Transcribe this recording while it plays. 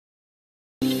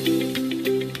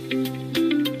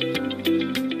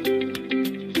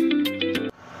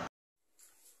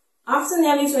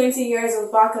nearly 20 years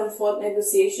of back and forth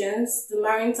negotiations, the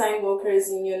Maritime Workers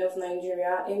Union of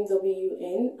Nigeria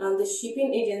 (MWN) and the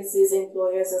Shipping Agencies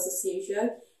Employers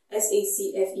Association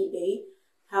 (SACFEA)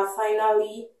 have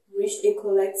finally reached a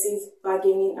collective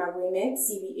bargaining agreement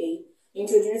 (CBA),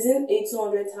 introducing a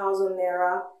 200,000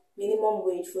 naira minimum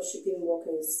wage for shipping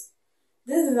workers.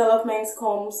 This development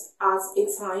comes at a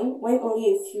time when only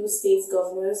a few state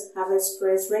governors have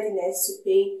expressed readiness to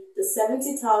pay the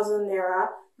 70,000 naira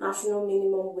national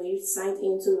minimum wage signed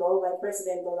into law by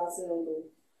President Bola Tinubu.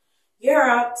 Here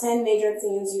are 10 major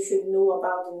things you should know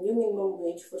about the new minimum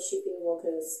wage for shipping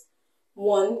workers.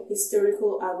 1.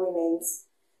 Historical agreement.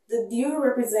 The deal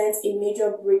represents a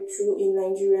major breakthrough in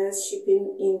Nigeria's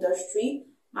shipping industry,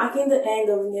 marking the end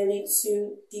of nearly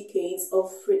 2 decades of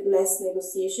fruitless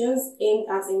negotiations aimed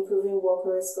at improving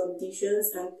workers' conditions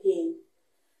and pay.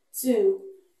 2.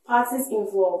 Parties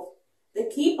involved. The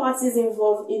key parties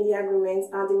involved in the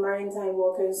agreement are the Maritime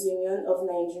Workers Union of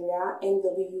Nigeria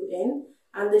 (MWN)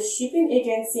 and the Shipping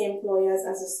Agency Employers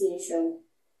Association.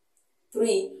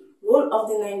 3. Role of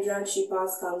the Nigerian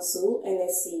Shippers Council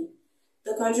 (NSC).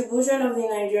 The contribution of the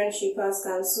Nigerian Shippers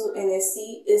Council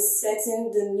 (NSC) is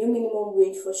setting the new minimum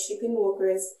wage for shipping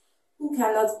workers who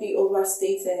cannot be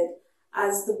overstated,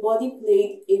 as the body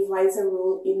played a vital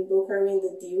role in brokering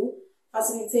the deal,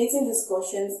 facilitating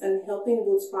discussions and helping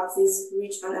both parties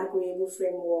reach an agreeable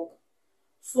framework.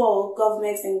 4.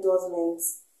 Government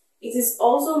endorsements. It is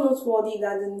also noteworthy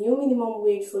that the new minimum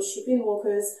wage for shipping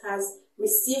workers has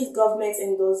received government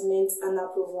endorsement and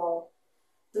approval.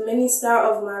 The Minister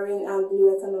of Marine and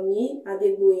Blue Economy,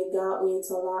 Adegboyega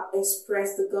Oyetola,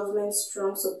 expressed the government's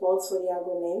strong support for the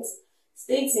agreement,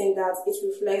 stating that it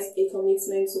reflects a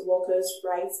commitment to workers'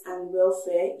 rights and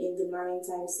welfare in the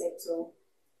maritime sector.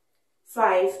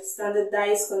 5.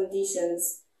 Standardized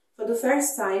conditions. For the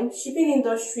first time, shipping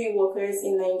industry workers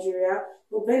in Nigeria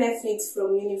will benefit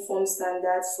from uniform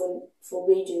standards for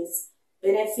wages,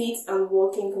 benefits, and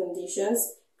working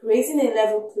conditions, creating a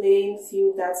level playing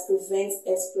field that prevents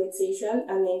exploitation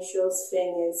and ensures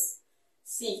fairness.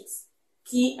 6.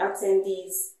 Key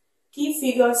attendees. Key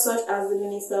figures such as the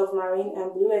Minister of Marine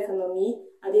and Blue Economy,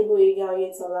 Adegboyega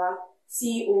Oyetola,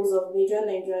 CEOs of major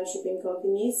Nigerian shipping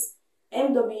companies,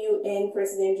 MWN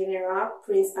President General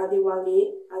Prince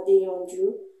Adewale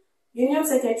Adeyanju, Union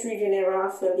Secretary General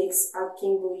Felix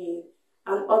Akinboye,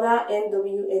 and other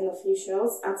MWN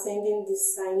officials attending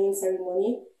this signing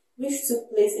ceremony, which took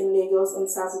place in Lagos on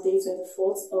Saturday,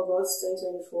 24th August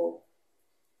 2024.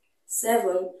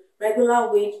 7.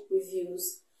 Regular wage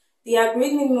reviews. The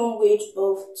agreed minimum wage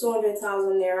of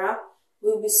 200,000 naira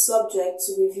will be subject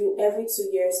to review every 2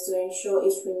 years to ensure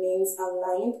it remains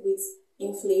aligned with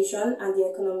inflation and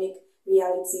the economic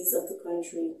realities of the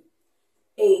country.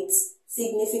 8.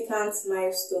 Significant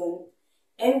milestone.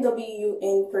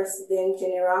 MWN President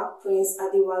General Prince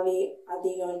Adewale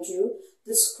Adeyanju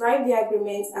described the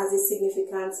agreement as a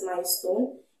significant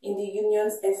milestone in the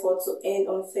union's effort to end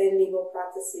unfair labor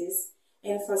practices,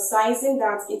 emphasizing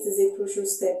that it is a crucial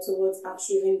step towards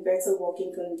achieving better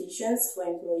working conditions for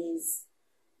employees.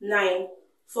 9.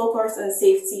 Focus on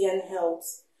safety and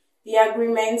health. The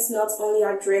agreement not only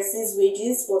addresses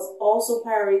wages but also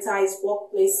prioritizes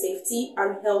workplace safety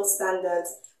and health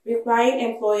standards, requiring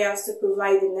employers to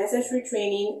provide the necessary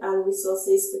training and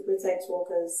resources to protect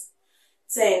workers.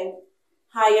 10.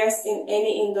 Highest in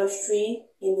any industry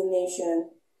in the nation.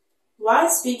 While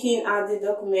speaking at the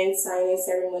document signing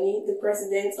ceremony, the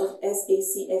president of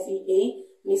SACFEA,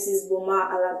 Mrs.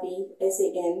 Boma Alabi,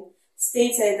 SAN,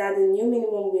 stated that the new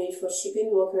minimum wage for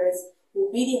shipping workers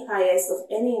will be the highest of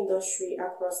any industry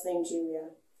across Nigeria.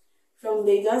 From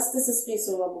Lagos, this is Peace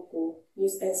Mabuko,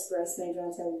 News Express,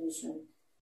 Nigerian Television.